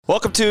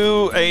Welcome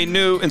to a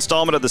new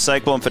installment of the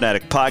Cyclone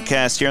Fanatic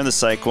podcast here on the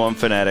Cyclone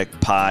Fanatic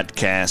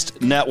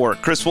Podcast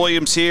Network. Chris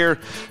Williams here,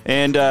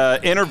 and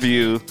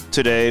interview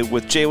today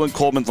with Jalen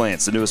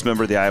Coleman-Lance, the newest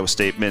member of the Iowa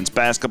State men's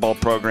basketball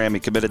program.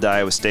 He committed to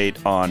Iowa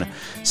State on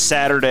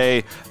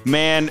Saturday.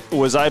 Man,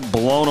 was I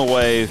blown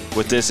away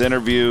with this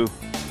interview.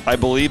 I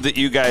believe that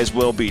you guys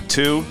will be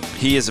too.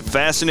 He is a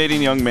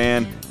fascinating young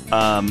man.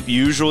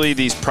 Usually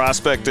these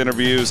prospect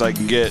interviews, I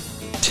can get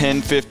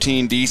 10,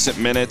 15 decent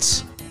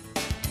minutes.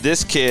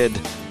 This kid,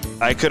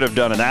 I could have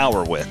done an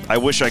hour with. I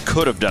wish I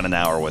could have done an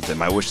hour with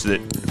him. I wish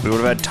that we would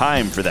have had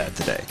time for that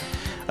today.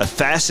 A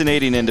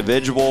fascinating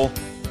individual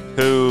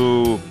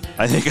who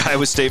I think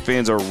Iowa State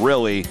fans are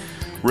really,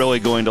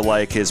 really going to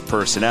like his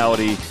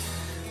personality.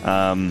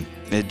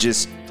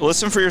 Just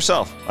listen for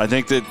yourself. I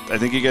think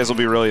you guys will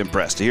be really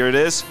impressed. Here it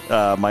is,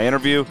 my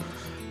interview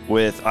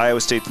with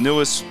Iowa State's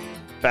newest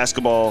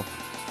basketball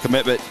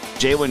commitment,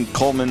 Jalen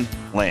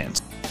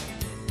Coleman-Lance.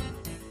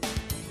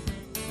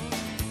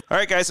 All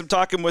right, guys, I'm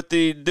talking with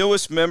the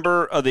newest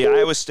member of the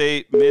Iowa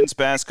State men's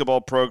basketball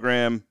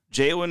program,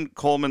 Jalen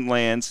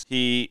Coleman-Lance.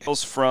 He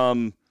hails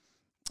from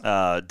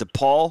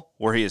DePaul,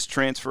 where he is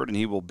transferred, and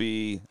he will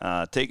be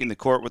taking the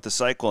court with the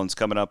Cyclones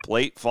coming up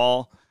late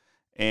fall.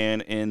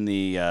 And in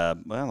the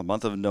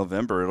month of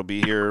November, it'll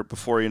be here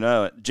before you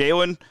know it.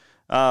 Jalen,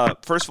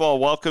 first of all,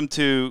 welcome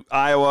to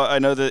Iowa. I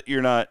know that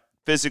you're not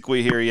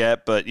physically here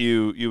yet, but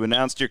you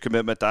announced your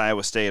commitment to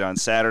Iowa State on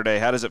Saturday.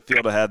 How does it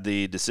feel to have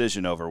the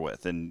decision over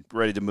with and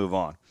ready to move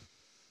on?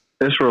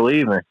 It's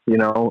relieving,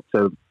 and I'm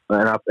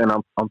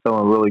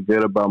feeling really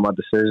good about my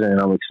decision, and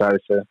I'm excited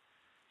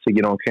to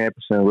get on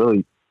campus and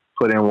really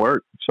put in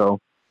work. So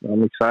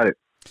I'm excited.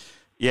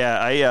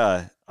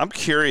 Yeah, I'm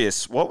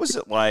curious. What was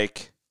it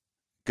like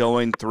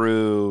going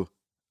through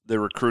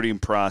the recruiting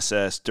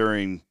process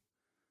during,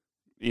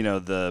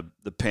 the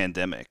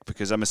pandemic?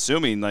 Because I'm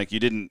assuming like you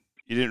didn't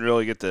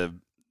really get to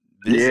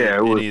visit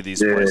any of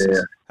these places. Yeah.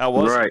 How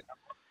was it? Right.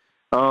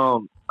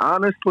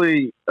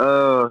 Honestly,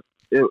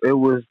 it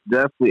was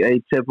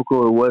definitely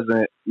atypical. It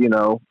wasn't,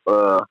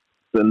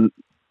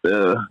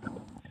 the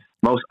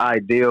most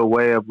ideal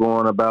way of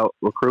going about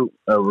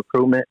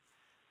recruitment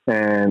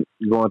and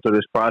going through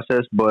this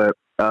process. But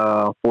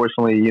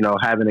fortunately,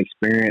 having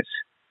experience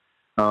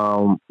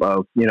of,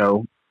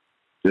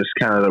 just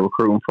kind of the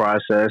recruiting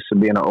process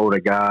and being an older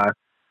guy,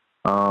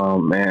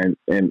 and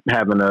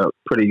having a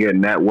pretty good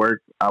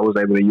network, I was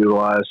able to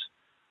utilize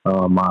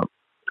my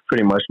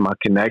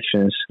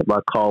connections by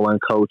calling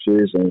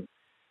coaches and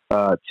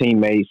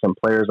teammates and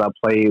players I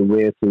played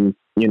with who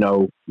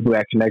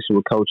had connection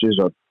with coaches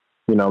or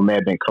may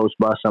have been coached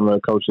by some of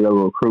the coaches that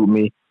would recruit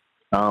me,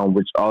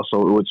 which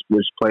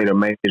played a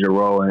major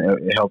role, and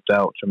it helped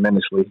out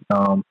tremendously.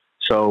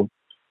 So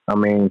I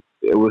mean,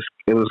 it was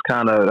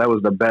kind of, that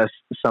was the best.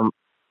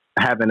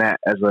 Having that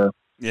as an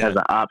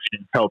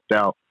option helped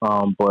out,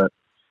 but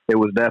it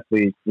was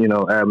definitely,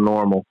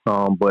 abnormal.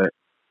 But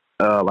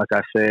like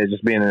I said,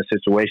 just being in a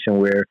situation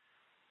where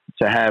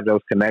to have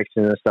those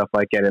connections and stuff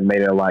like that, it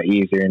made it a lot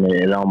easier, and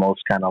it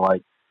almost kind of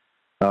like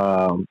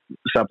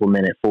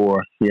supplemented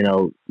for,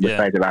 the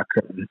fact that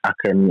I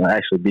couldn't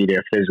actually be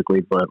there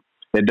physically, but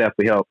it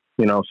definitely helped,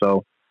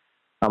 so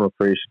I'm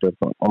appreciative.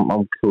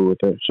 I'm cool with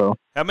it. So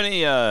how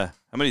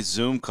many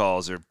Zoom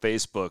calls or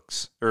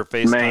Facebooks or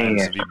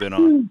FaceTimes have you been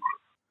on?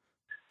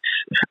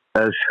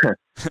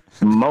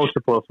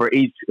 Multiple for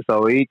each.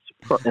 So each,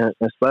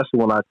 especially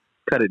when I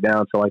cut it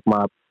down to like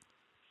my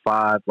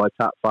top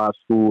 5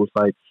 schools,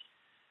 like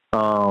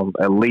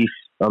at least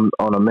on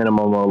a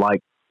minimum of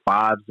like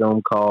 5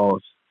 Zoom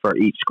calls for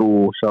each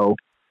school. So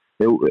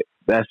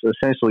that's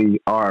essentially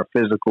our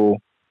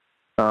physical,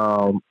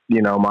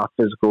 my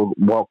physical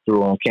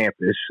walkthrough on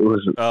campus. It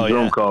was a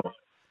Zoom call.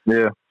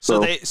 Yeah.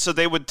 So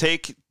they would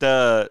take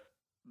their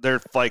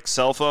like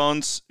cell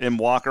phones and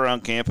walk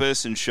around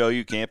campus and show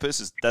you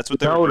campus. That's what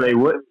they were doing? They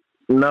would.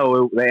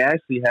 No, they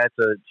actually had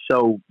to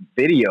show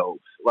videos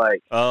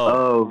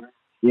of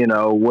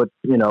what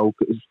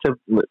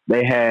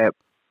they had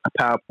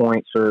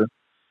PowerPoints or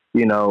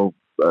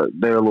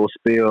their little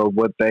spiel of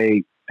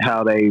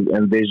how they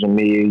envisioned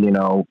me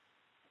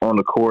on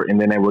the court, and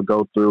then they would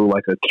go through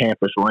like a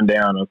campus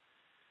rundown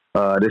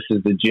of this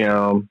is the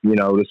gym,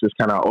 this is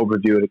kind of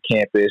overview of the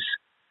campus,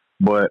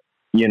 but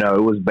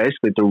it was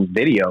basically through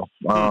video,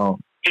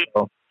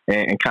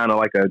 and kind of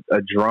like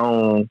a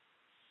drone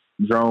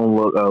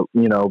look,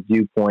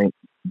 viewpoint,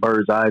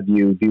 bird's eye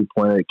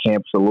viewpoint of the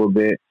campus a little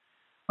bit,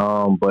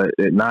 but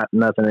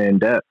nothing in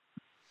depth.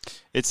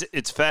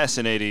 It's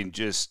fascinating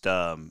just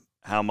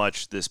how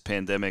much this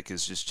pandemic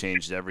has just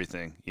changed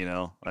everything.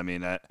 I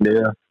mean, I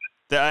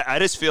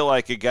just feel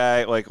like a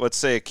guy, like let's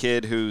say a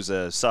kid who's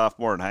a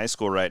sophomore in high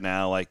school right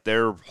now, like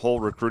their whole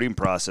recruiting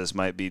process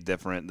might be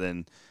different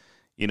than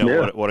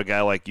what a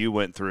guy like you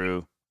went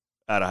through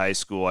out of high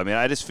school. I mean,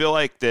 I just feel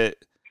like that.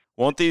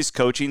 Won't these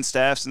coaching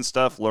staffs and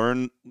stuff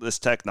learn this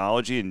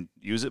technology and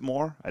use it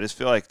more? I just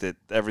feel like that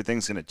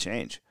everything's going to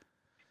change.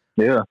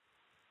 Yeah,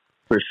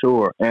 for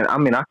sure. And I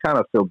mean, I kind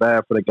of feel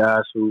bad for the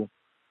guys who,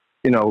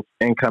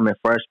 incoming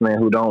freshmen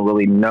who don't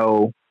really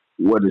know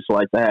what it's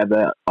like to have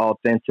that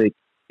authentic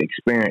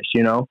experience,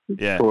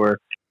 Yeah. for,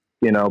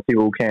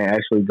 people who can't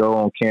actually go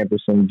on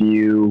campus and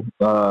view,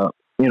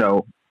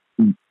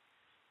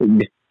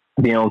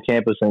 be on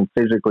campus and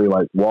physically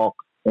like walk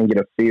and get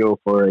a feel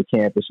for a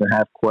campus and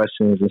have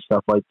questions and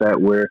stuff like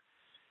that. Where,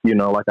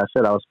 like I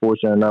said, I was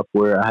fortunate enough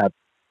where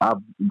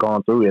I've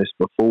gone through this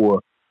before,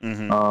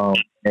 Mm-hmm.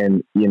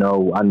 and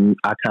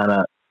I kind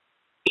of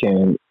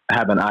can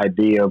have an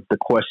idea of the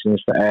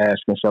questions to ask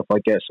and stuff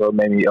like that. So it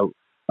made me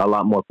a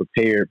lot more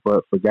prepared.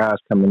 But for guys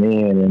coming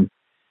in and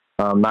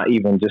not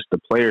even just the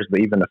players,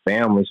 but even the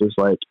families,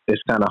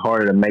 it's kind of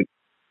harder to make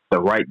the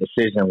right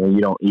decision when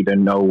you don't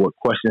even know what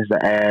questions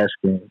to ask,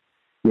 and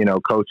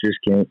coaches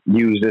can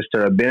use this to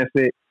their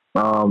benefit,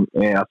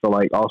 and I feel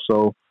like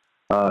also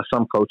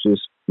some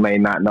coaches may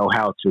not know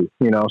how to,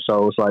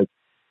 so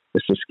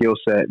it's a skill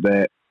set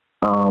that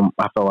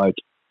I feel like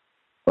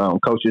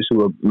coaches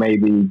who are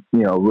maybe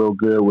real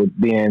good with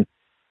being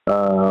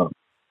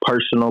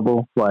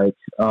personable, and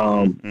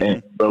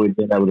really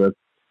being able to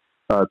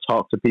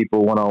talk to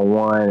people one on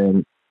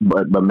one,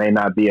 but may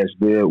not be as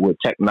good with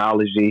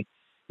technology.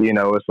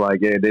 It's like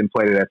it didn't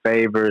play to their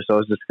favor, so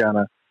it's just kind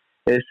of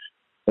it's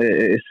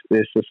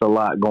just a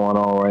lot going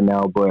on right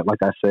now. But like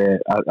I said,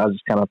 I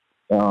just kind of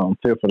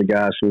feel for the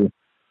guys who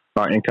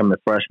are incoming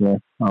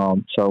freshmen.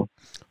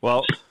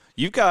 Well,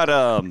 you've got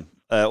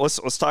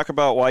let's talk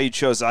about why you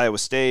chose Iowa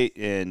State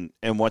and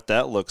what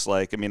that looks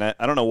like. I mean, I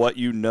don't know what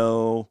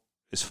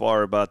as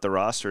far about the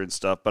roster and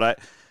stuff, but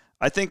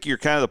I think you're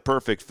kind of the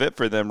perfect fit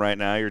for them right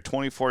now. You're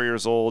 24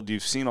 years old.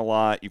 You've seen a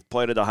lot. You've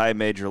played at a high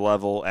major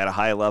level, at a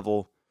high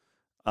level.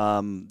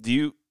 Do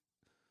you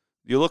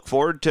look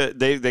forward to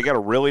they got a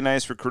really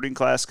nice recruiting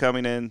class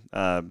coming in,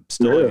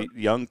 still a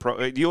young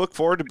pro. Do you look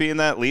forward to being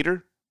that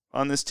leader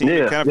on this team?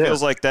 It kind of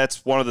feels like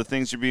that's one of the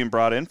things you're being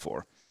brought in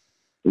for.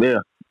 Yeah,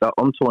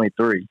 I'm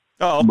 23.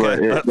 Oh,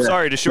 okay.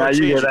 Sorry to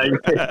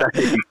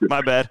shortchange you.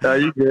 My bad. No,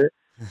 you good.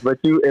 But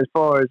as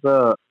far as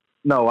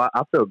no,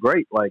 I feel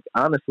great. Like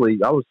honestly,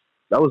 that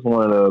was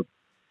one of the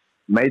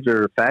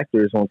major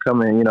factors when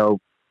coming.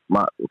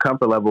 My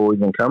comfort level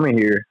even coming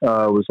here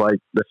was like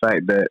the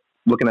fact that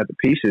looking at the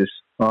pieces,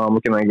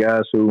 looking at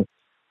guys who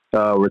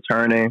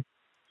returning,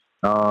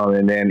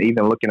 and then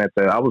even looking at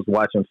I was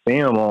watching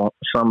film on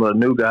some of the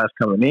new guys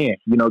coming in.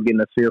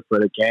 Getting a feel for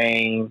the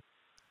game,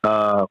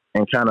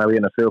 and kind of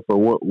getting a feel for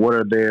what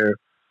are their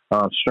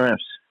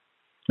strengths,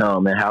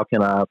 and how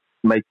can I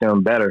make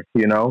them better.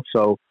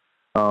 So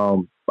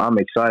I'm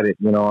excited.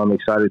 I'm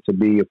excited to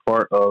be a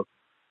part of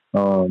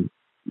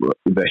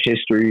the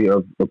history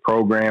of the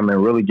program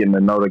and really getting to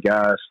know the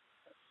guys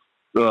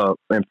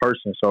in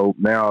person. So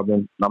now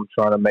I'm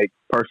trying to make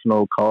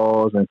personal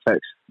calls and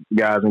text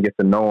guys and get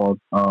to know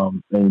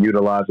them, and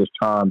utilize this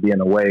time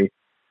being away,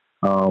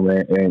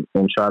 and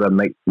try to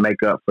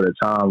make up for the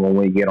time when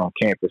we get on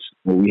campus,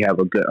 when we have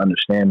a good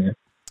understanding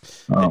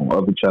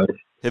of each other.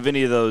 Have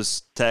any of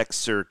those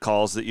texts or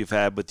calls that you've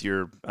had with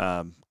your,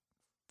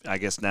 I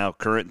guess now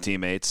current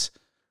teammates,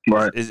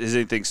 right, is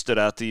anything stood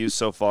out to you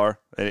so far?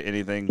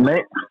 Anything?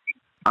 Man,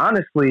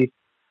 honestly,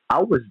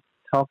 I was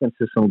talking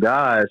to some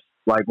guys,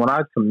 like when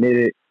I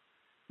committed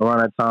around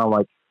that time,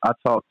 like I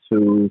talked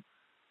to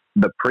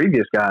the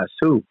previous guys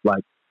too,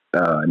 like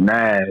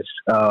Naz,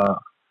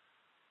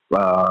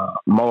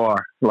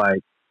 Mar,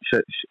 like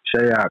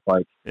Shayak,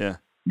 like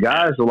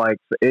guys are like,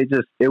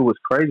 it was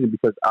crazy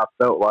because I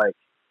felt like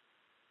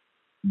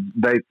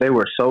they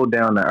were so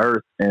down to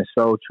earth and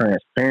so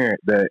transparent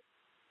that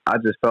I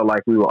just felt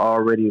like we were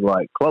already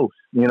like close.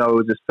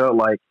 It just felt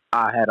like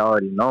I had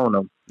already known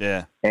them.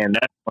 Yeah. And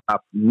that's when I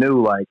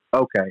knew, like,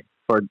 okay,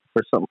 for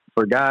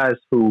guys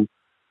who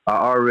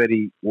are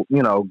already,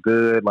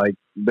 good, like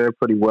they're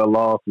pretty well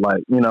off,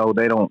 like, they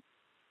don't,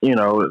 there's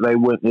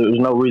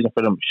no reason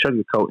for them to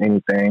sugarcoat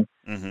anything.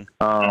 Mm-hmm.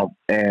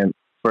 And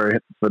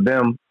for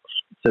them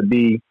to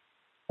be,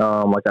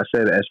 like I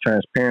said, as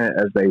transparent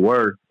as they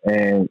were,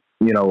 and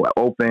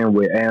open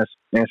with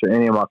answer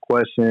any of my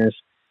questions,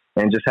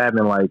 and just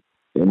having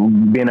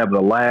being able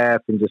to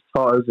laugh and just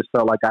talk, it just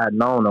felt like I had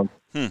known them.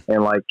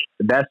 And like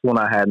that's when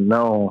I had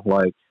known,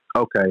 like,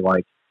 okay,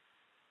 like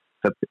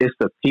it's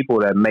the people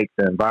that make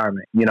the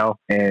environment,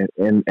 and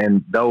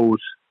those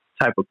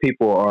type of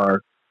people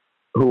are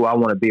who I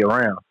want to be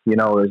around.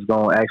 Is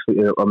going to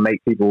actually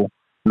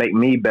make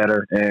me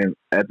better, and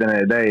at the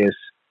end of the day,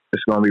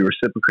 it's going to be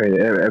reciprocated.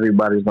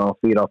 Everybody's going to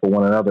feed off of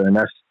one another, and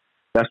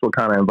that's what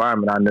kind of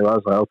environment I knew. I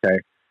was like, okay,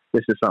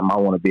 this is something I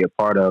want to be a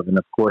part of, and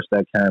of course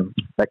that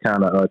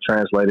kind of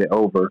translated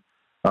over.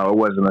 It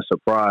wasn't a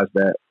surprise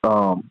that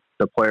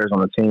the players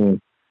on the team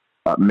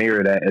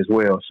mirror that as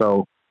well.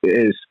 So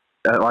it is,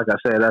 like I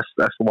said,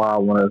 that's why I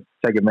want to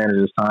take advantage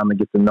of this time and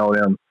get to know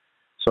them,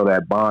 so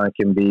that bond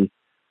can be,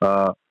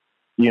 a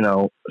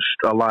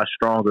lot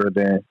stronger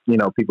than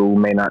people who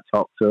may not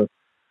talk to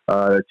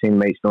their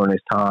teammates during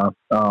this time.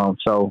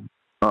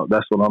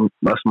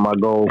 That's my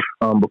goal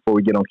before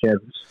we get on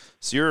campus.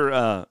 So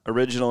you're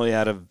originally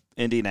out of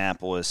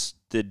Indianapolis.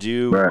 Did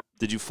you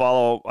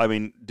follow? I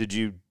mean,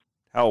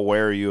 how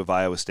aware are you of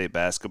Iowa State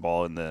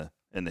basketball in the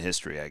in the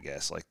history, I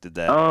guess. Like, was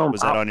that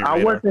on your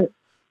radar?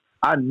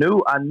 I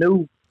knew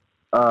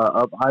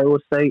of Iowa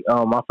State.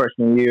 My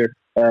freshman year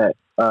at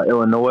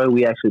Illinois,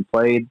 we actually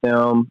played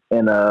them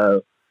in a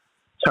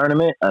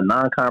tournament, a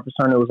non-conference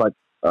tournament. It was like,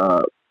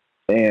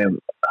 and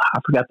I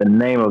forgot the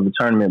name of the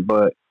tournament,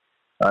 but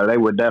they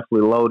were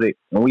definitely loaded,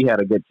 and we had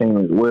a good team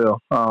as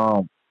well.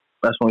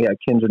 That's when we had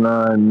Kendra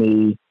Nunn,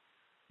 me,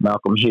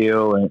 Malcolm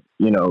Hill, and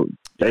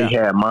they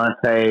had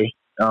Monte.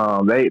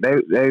 They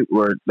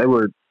were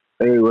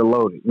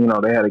loaded.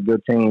 They had a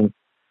good team.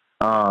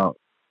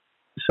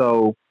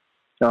 So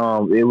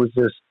it was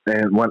just,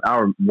 and what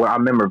I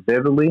remember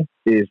vividly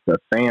is the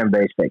fan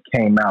base that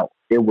came out.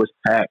 It was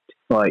packed,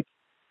 like,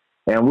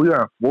 and we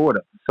were in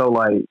Florida, so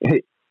like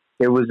it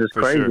was just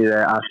crazy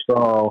that I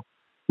saw,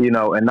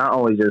 and not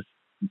only just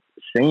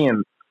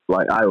seeing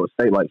like Iowa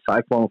State, like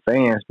Cyclone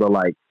fans, but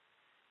like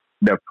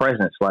their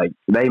presence, like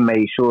they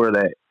made sure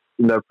that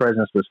their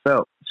presence was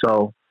felt.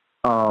 So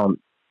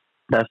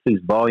that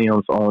speaks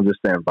volumes on just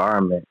the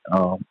environment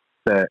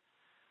that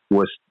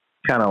was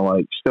kind of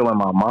like still in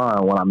my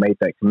mind when I made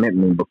that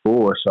commitment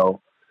before.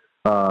 So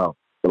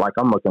like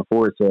I'm looking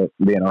forward to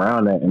being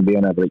around that and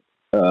being able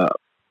to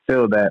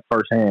feel that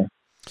firsthand.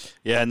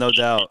 Yeah, no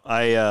doubt.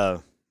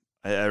 I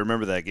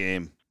remember that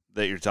game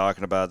that you're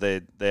talking about.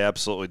 They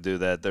absolutely do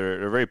that.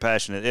 They're very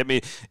passionate. I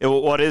mean,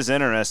 what is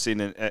interesting,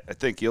 and I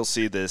think you'll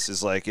see this,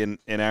 is like in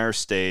our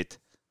state,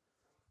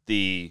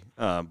 the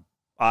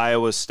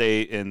Iowa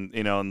State and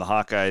and the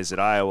Hawkeyes at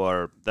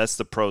Iowa that's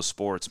the pro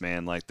sports,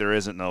 man. Like there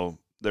isn't a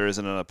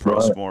pro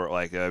sport.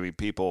 Like I mean,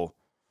 people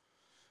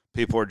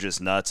are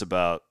just nuts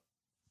about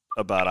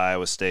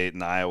Iowa State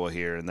and Iowa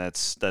here, and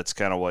that's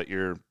kind of what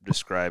you're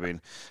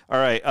describing. All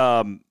right.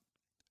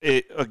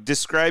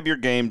 Describe your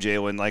game,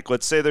 Jalen. Like,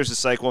 let's say there's a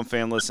Cyclone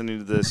fan listening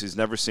to this who's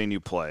never seen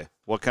you play.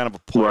 What kind of a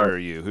player are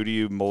you? Who do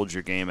you mold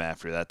your game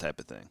after? That type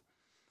of thing.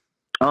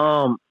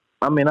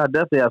 I mean, I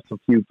definitely have some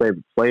few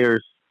favorite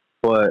players,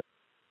 but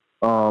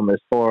as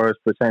far as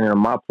pertaining to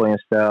my playing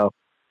style,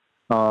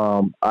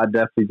 I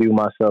definitely view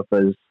myself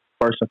as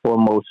first and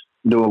foremost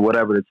doing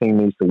whatever the team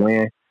needs to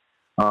win.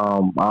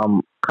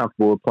 I'm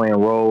comfortable with playing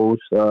roles.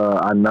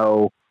 I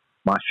know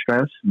my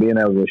strengths, being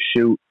able to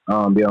shoot,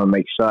 being able to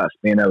make shots,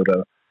 being able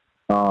to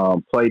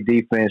play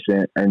defense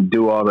and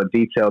do all the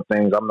detailed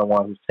things. I'm the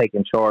one who's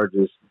taking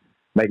charges,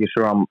 making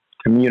sure I'm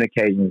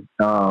communicating,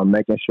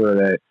 making sure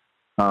that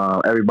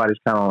everybody's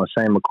kind of on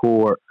the same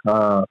accord,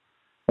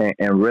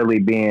 and really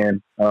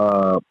being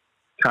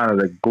kind of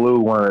the glue,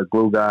 one of the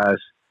glue guys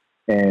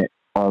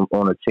on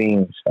the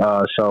teams.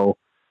 So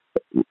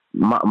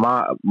my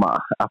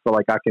I feel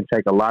like I can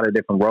take a lot of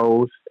different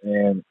roles,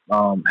 and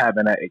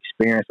having that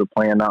experience of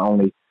playing not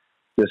only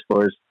just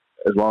for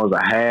as long as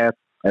I have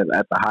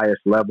at the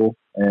highest level,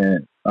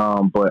 and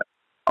but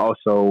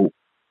also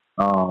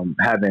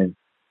having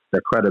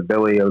the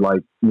credibility of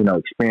like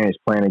experience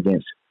playing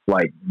against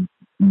like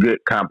good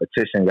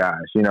competition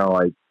guys,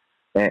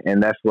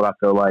 and that's what I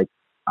feel like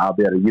I'll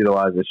be able to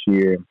utilize this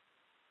year.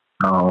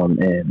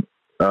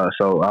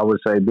 So I would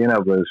say being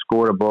able to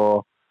score the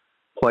ball,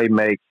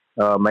 make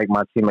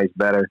my teammates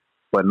better,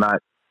 but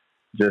not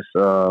just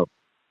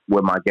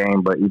with my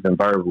game, but even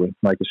verbally,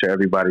 making sure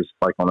everybody's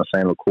like on the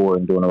same accord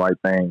and doing the right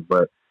thing,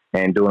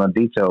 and doing a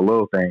detailed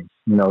little things,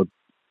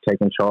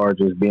 taking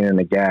charges, being in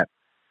the gap,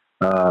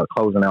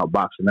 closing out,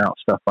 boxing out,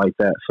 stuff like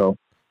that. So,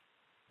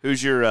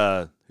 who's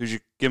your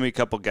give me a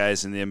couple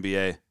guys in the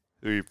NBA.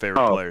 Who are your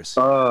favorite players?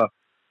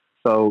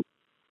 So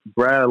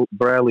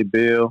Bradley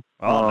Beal.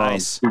 Oh,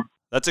 nice.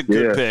 That's a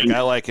good pick.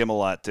 I like him a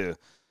lot too.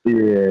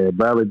 Yeah,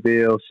 Bradley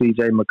Beal,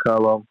 C.J.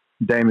 McCollum,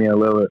 Damian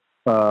Lillard,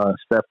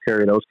 Steph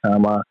Curry. Those kind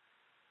of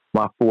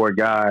my four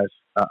guys.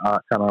 I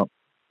kind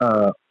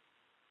of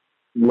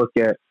look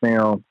at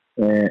film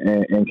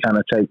and kind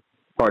of take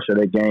parts of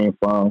their game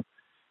from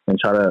and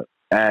try to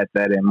add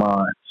that in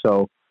mind.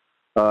 So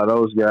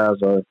those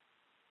guys are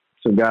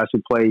some guys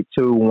who played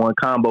 2-1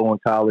 combo in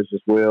college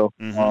as well,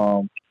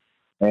 and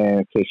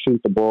can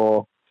shoot the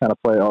ball, kind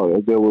of play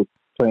good with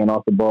playing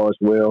off the ball as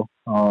well,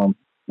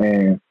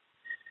 and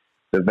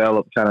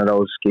develop kind of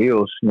those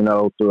skills,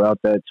 throughout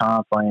that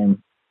time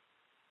frame.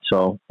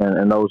 So,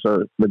 and those are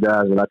the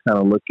guys that I kind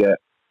of look at.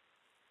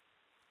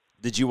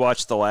 Did you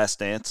watch The Last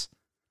Dance?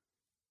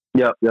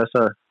 Yep, yes,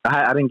 sir.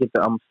 I didn't get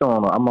I'm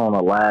on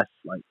the last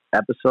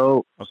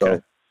episode, okay.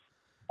 So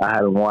I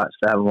haven't watched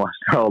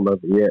all of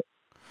it yet.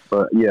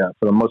 But yeah,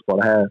 for the most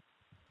part, I have.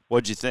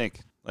 What'd you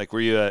think? Like,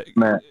 were you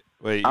man?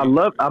 I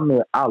love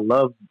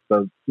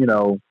the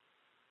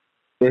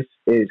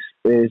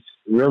it's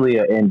really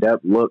an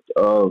in-depth look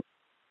of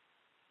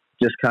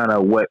just kind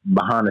of what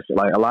behind the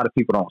like a lot of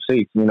people don't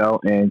see,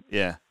 and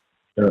yeah,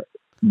 just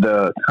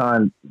the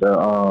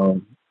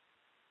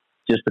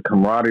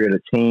camaraderie of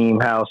the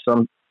team, how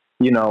some,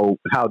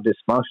 how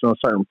dysfunctional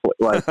certain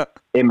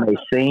it may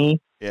seem,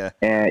 yeah,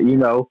 and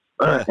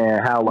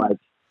and how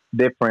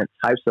different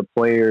types of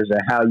players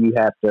and how you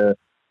have to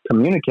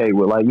communicate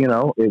with,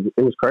 it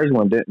was crazy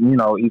when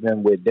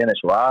even with Dennis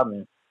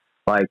Rodman,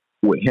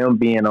 with him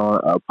being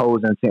on an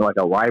opposing team, like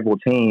a rival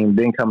team,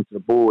 then come to the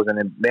Bulls, and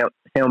then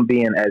him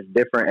being as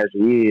different as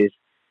he is,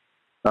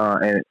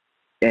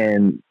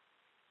 and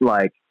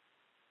like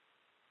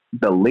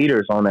the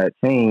leaders on that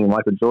team,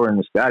 Michael Jordan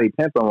and Scottie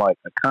Pippen, like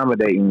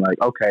accommodating,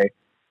 like, okay,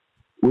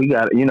 we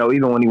got,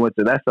 even when he went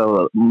to, that's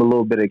a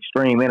little bit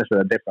extreme, and it's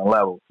at a different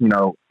level,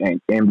 in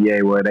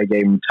NBA where they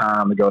gave him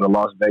time to go to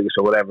Las Vegas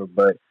or whatever.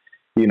 But,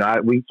 we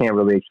can't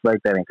really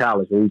expect that in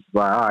college. He's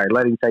like, all right,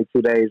 let him take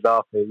 2 days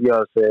off. And,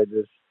 said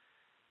just,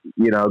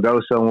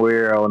 go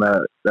somewhere on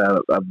a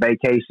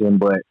vacation.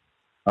 But,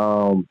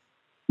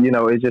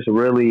 it just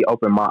really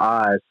opened my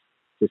eyes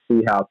to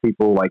see how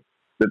people, like,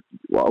 the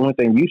only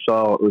thing you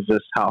saw was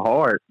just how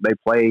hard they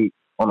played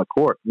on the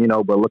court,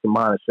 but looking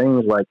behind the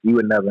scenes, like, you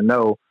would never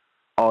know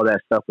all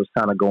that stuff was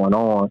kind of going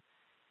on.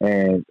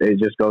 And it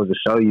just goes to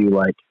show you,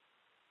 like,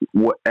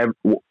 what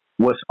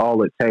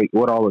all it takes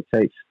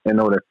in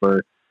order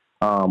for,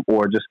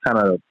 or just kind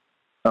of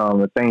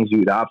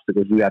the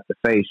obstacles you have to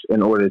face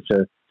in order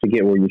to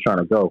get where you're trying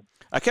to go.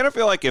 I kind of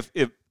feel like if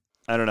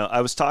I don't know,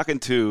 I was talking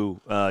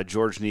to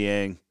George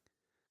Niang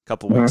a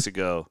couple weeks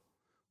ago,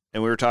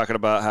 and we were talking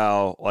about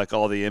how, like,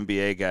 all the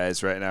NBA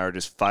guys right now are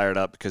just fired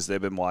up because they've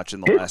been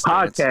watching The Last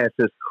Dance.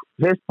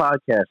 His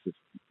podcast is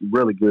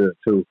really good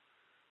too.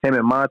 Him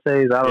and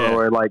Montes, I don't know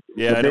where, like,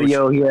 the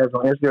video he has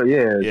on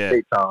Instagram, it's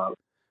big time.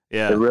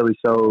 Yeah, it really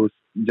shows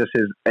just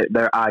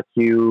their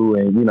IQ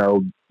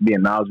and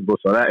being knowledgeable.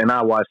 So that, and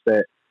I watched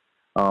that.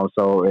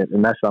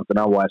 And that's something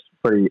I watch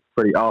pretty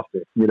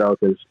often,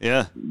 because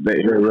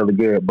they're really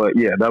good. But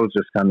yeah, that was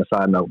just kind of a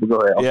side note. But go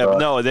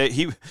ahead.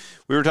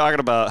 We were talking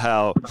about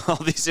how all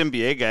these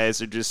NBA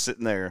guys are just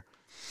sitting there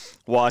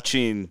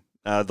watching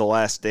The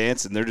Last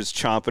Dance, and they're just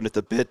chomping at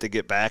the bit to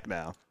get back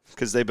now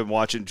because they've been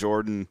watching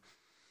Jordan,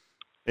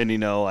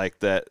 and like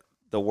that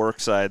the work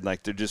side,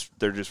 like they're just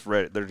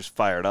ready, they're just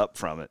fired up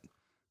from it.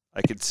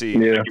 I could see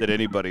that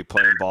anybody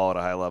playing ball at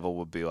a high level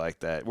would be like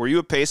that. Were you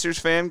a Pacers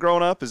fan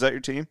growing up? Is that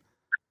your team?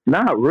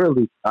 Not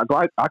really. I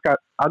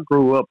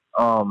grew up,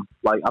 I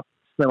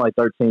spent like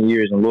 13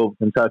 years in Louisville,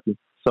 Kentucky.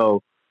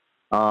 So,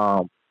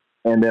 and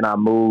then I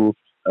moved.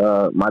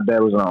 My dad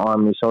was in the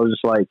Army, so it was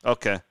just like,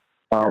 okay.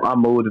 I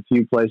moved a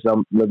few places. I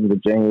lived in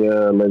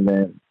Virginia, lived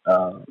in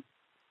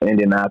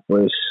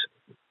Indianapolis,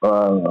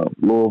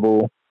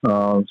 Louisville.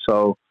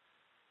 So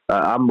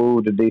I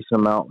moved a decent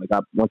amount. Like,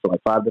 I went to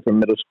like 5 different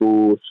middle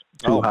schools,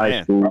 2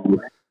 high schools.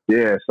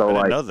 Yeah, so I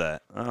didn't know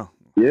that. Oh,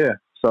 yeah.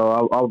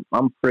 So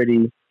I'm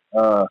pretty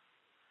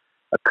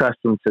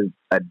accustomed to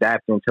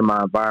adapting to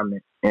my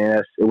environment,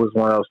 and it was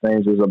one of those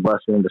things. It was a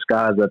blessing in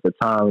disguise at the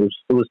time.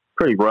 It was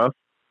pretty rough,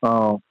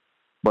 but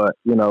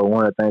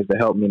one of the things that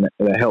helped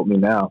me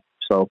now.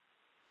 So,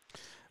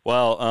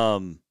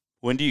 well,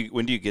 when do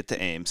you get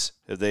to Ames?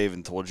 Have they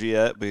even told you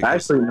yet?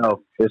 Actually,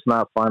 no, it's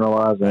not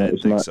finalized. I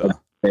didn't think so.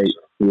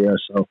 Yeah,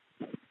 so.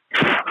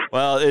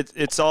 Well,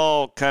 it's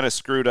all kind of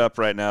screwed up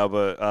right now,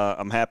 but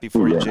I'm happy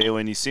for you,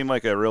 Jalen. You seem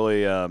like a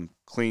really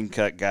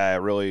clean-cut guy.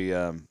 Really,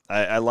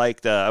 I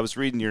liked. I was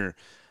reading your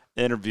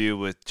interview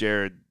with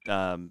Jared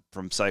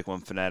from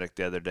Cyclone Fanatic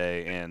the other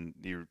day, and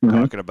you're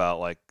talking about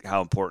like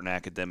how important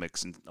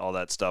academics and all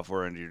that stuff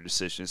were into your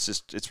decision.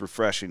 It's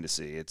refreshing to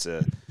see.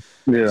 Tell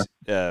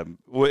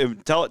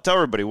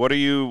everybody, what are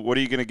you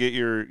going to get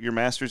your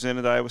master's in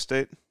at Iowa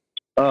State?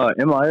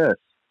 MIS,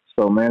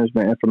 so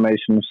Management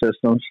Information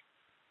Systems.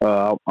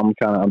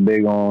 I'm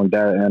big on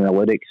data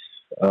analytics.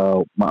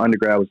 My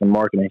undergrad was in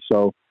marketing,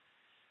 so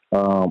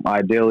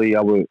ideally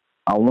I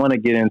want to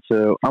get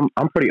into.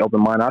 I'm pretty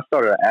open minded. I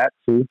started an app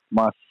too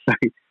my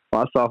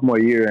sophomore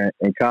year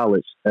in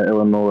college at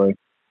Illinois,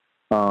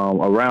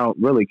 around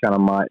really kind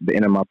of the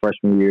end of my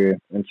freshman year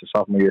into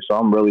sophomore year. So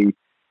I'm really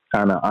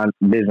kind of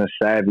business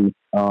savvy,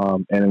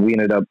 and we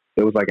ended up.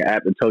 It was like an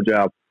app that told you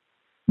how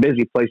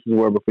busy places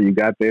were before you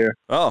got there.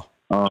 Oh,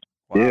 wow.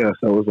 Yeah.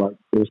 So it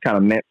was kind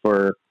of meant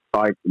for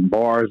like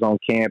bars on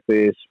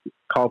campus,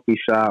 coffee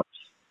shops,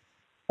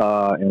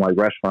 and like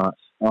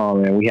restaurants.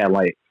 And we had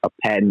like a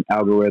patent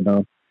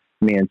algorithm,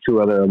 me and 2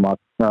 other of my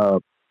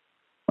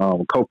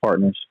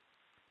co-partners,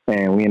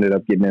 and we ended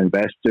up getting an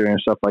investor and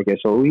stuff like that.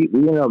 So we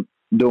ended up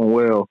doing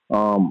well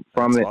from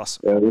it.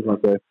 Awesome.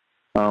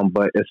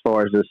 But as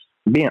far as just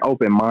being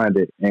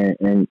open-minded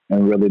and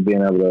really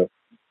being able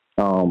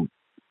to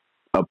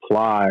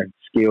apply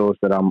skills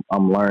that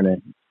I'm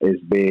learning is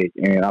big.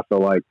 And I feel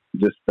like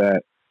just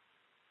that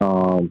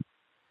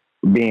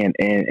being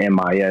in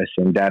MIS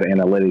and data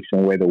analytics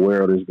and the way the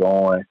world is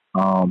going,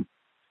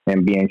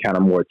 and being kind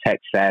of more tech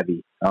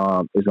savvy,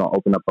 is going to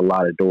open up a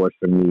lot of doors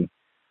for me.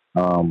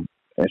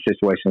 In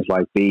situations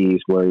like these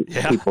where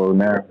people are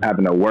now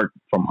having to work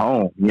from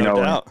home,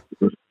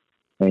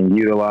 and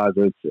utilize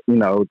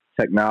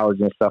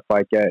technology and stuff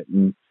like that.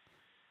 And,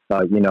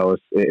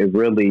 it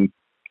really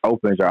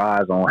opens your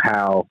eyes on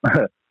how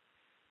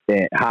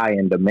high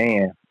in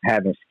demand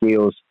having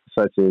skills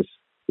such as,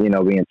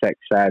 being tech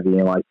savvy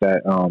and like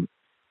that,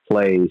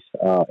 plays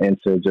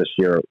into just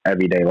your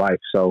everyday life.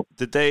 So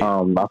did they?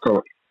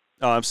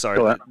 I'm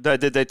sorry.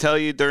 Did they tell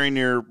you during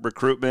your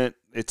recruitment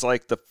it's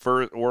like the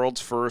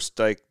world's first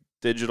like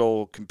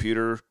digital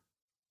computer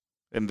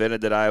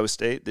invented at Iowa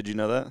State? Did you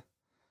know that?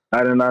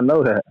 I did not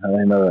know that. I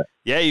didn't know that.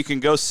 Yeah, you can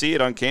go see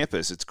it on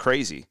campus. It's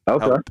crazy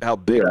how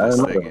big Yeah,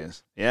 this thing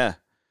is. Yeah.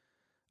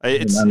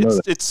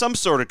 It's some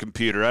sort of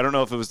computer. I don't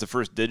know if it was the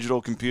first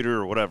digital computer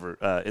or whatever.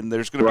 And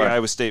there's going to be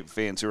Iowa State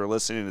fans who are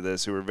listening to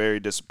this who are very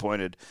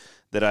disappointed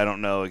that I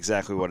don't know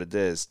exactly what it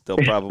is. They'll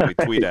probably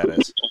tweet at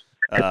us.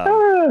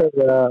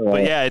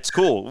 But yeah, it's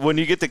cool. When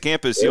you get to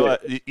campus,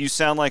 you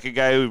sound like a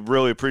guy who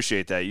really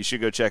appreciate that. You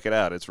should go check it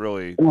out. I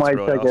might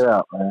check it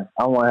out, man.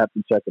 I might have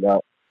to check it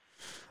out.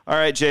 All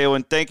right,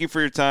 Jalen. Thank you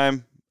for your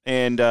time,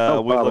 and we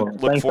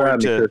look forward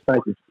to.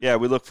 Thank you. Yeah,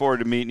 we look forward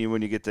to meeting you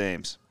when you get to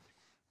Ames.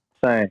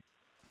 Same.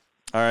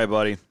 All right,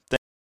 buddy.